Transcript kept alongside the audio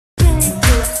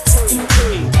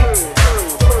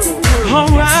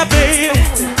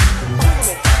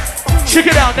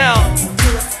Check it out now.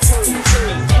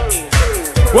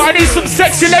 Well, I need some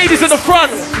sexy ladies in the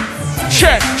front.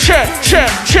 Check, check,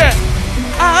 check, check.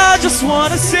 I just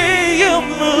wanna see you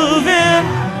moving.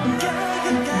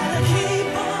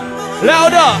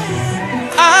 Louder.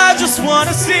 I just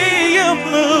wanna see you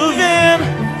moving.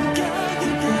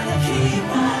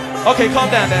 Okay,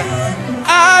 calm down there.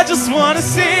 I just wanna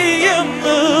see you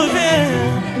moving.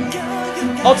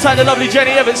 Outside the lovely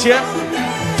Jenny Evans, yeah?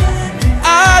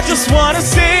 I just wanna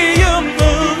see you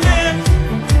moving.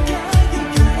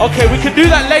 Okay, we can do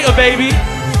that later, baby.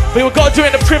 But we've got to do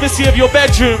it in the privacy of your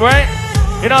bedroom, right?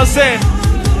 You know what I'm saying?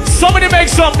 Somebody make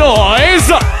some noise.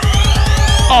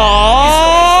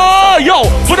 Oh, yo,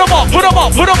 put them up, put them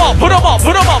up, put them up, put them up,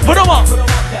 put them up, put them up.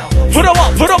 Put them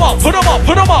up, put them up, put them up,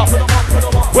 put them up.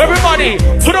 Everybody,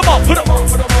 put them up, put them up.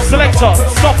 Selector,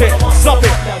 stop it, stop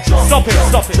it, stop it,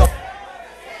 stop it.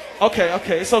 Okay,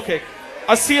 okay, it's okay.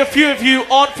 I see a few of you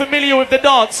aren't familiar with the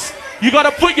dance. You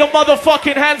gotta put your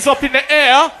motherfucking hands up in the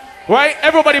air, right?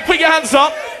 Everybody put your hands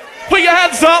up. Put your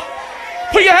hands up.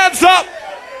 Put your hands up.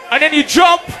 And then you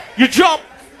jump,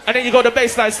 and then you go to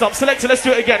bassline stomp. Selector, let's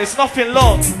do it again. It's nothing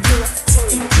long.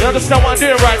 You understand what I'm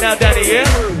doing right now, Danny, yeah?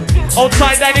 Old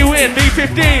time Danny win,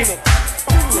 B15.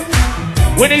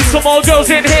 We need some more girls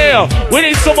in here. We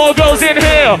need some more girls in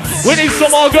here. We need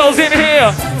some more girls in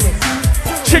here.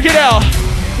 Check it out.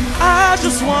 I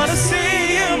just wanna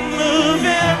see you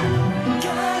moving.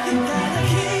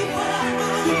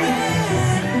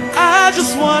 I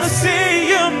just wanna see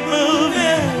you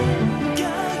moving.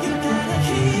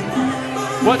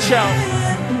 Watch out.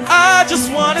 I just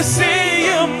wanna see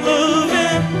you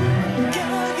moving.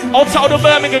 I'll tell the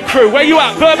Birmingham crew. Where you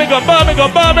at? Birmingham,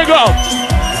 Birmingham, Birmingham.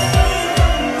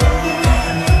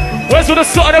 Where's all the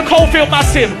Sutton and Coalfield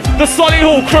Massive? The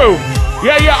Solihull crew.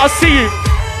 Yeah, yeah, I see you.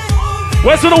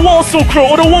 Where's all the Walsall crew,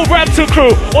 or the Wolverhampton crew,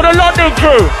 or the London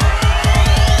crew?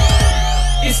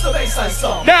 It's the Bassline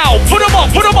Stomp. Now, put them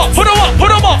up, put them up, put them up, put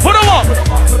them up, put them up.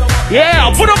 Yeah,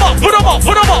 put them up, put them up,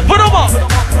 put them up, put them up.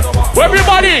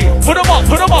 Everybody, put them up,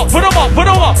 put them up, put them up, put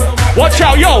them up. Watch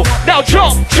out, yo. Now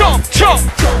jump, jump, jump.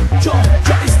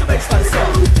 It's the Bassline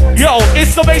Stomp. Yo,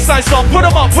 it's the Bassline Stomp. Put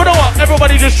them up, put them up.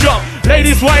 Everybody just jump.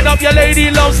 Ladies, wind up your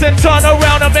lady loves, then turn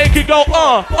around and make it go,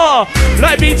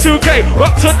 like B2K.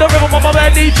 Rock to the rhythm of my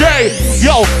man DJ.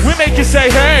 Yo, we make you say,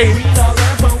 hey.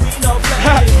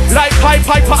 Like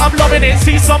Piper, I'm loving it.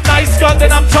 See some nice girl,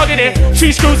 then I'm tugging it.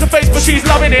 She screws her face, but she's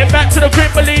loving it. Back to the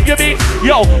crib, believe you me.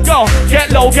 Yo, go,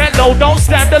 get low, don't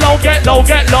stand alone, get low,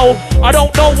 get low. I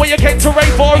don't know what you came to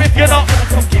rave for if you're not.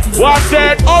 Well, I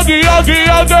said, Oggy, Oggy,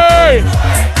 Oggy.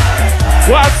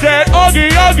 Well, I said, Oggy,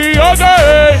 Oggy,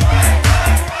 Oggy.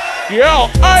 Yo,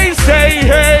 I say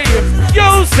hey,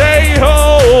 you say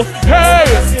ho, hey,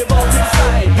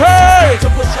 hey.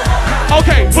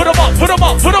 Okay, put them up, put them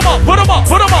up, put them up, put them up,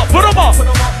 put them up, put them up.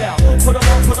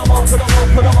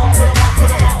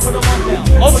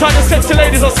 All time the sexy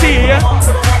ladies, I'll see you, yeah?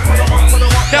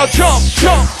 Now jump,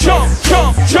 jump, jump,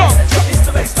 jump, jump.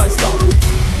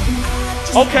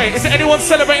 Okay, is anyone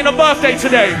celebrating a birthday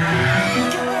today?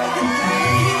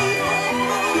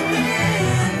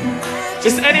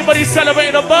 Is anybody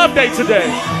celebrating a birthday today?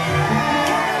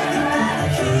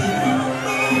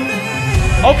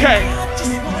 Okay.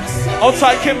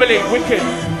 Outside Kimberly, wicked.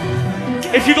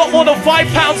 If you got more than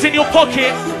 £5 in your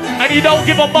pocket and you don't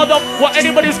give a mother what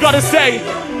anybody's got to say,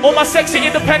 all my sexy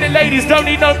independent ladies don't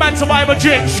need no man to buy them a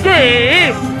drink.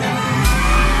 Scream!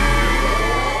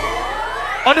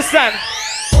 Understand?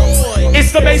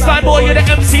 It's the bassline boy, you're the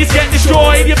MCs get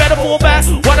destroyed. You better fall back.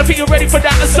 Wanna think you're ready for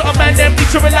that? And certain man, them need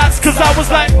to relax. Cause I was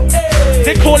like,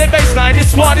 they call it bassline.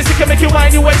 It's smart, it can make you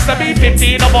wind your waist. I be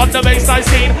 15, I'm on the bassline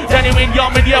scene. Genuine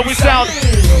young and yeah, we sound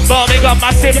Birmingham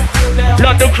massive.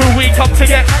 London crew, we come to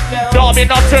get. Derby,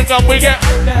 Nottingham, we get.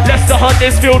 Leicester,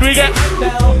 Huddersfield, we get.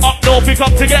 Up north, we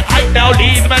come to get. Hype now,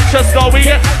 Leeds, Manchester, we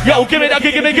get. Yo, give me that,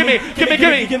 give me.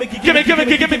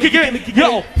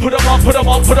 Yo, put them up, put them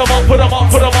up, put them up, put them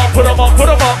up, put them up, put them up. Put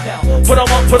them up, put them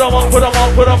up, put them up, put them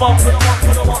up, put them up,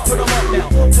 put them up, put them up now.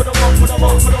 Put them up, put them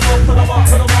up, put them up, put them up, put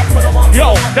them up, put them up. Yo,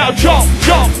 now jump,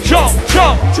 jump, jump,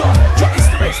 jump, jump, jump. It's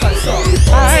the Bassline Stomp.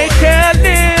 I can't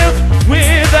live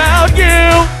without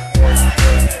you.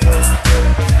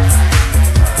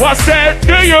 I said,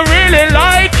 do you really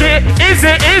like it? Is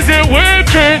it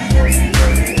wicked?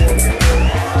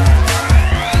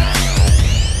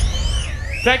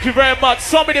 Thank you very much.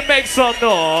 Somebody make some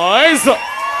noise.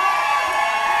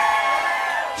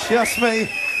 Just me.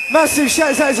 Massive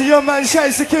shouts out to your man,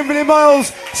 shouts to Kimberly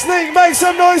Miles. Sneak, make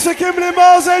some noise for Kimberly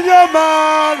Miles and your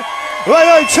man.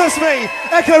 Right, trust me.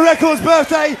 Ecko Records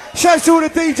birthday. Shouts to all the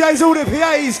DJs, all the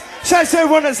PAs. Shouts to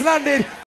everyone that's landed.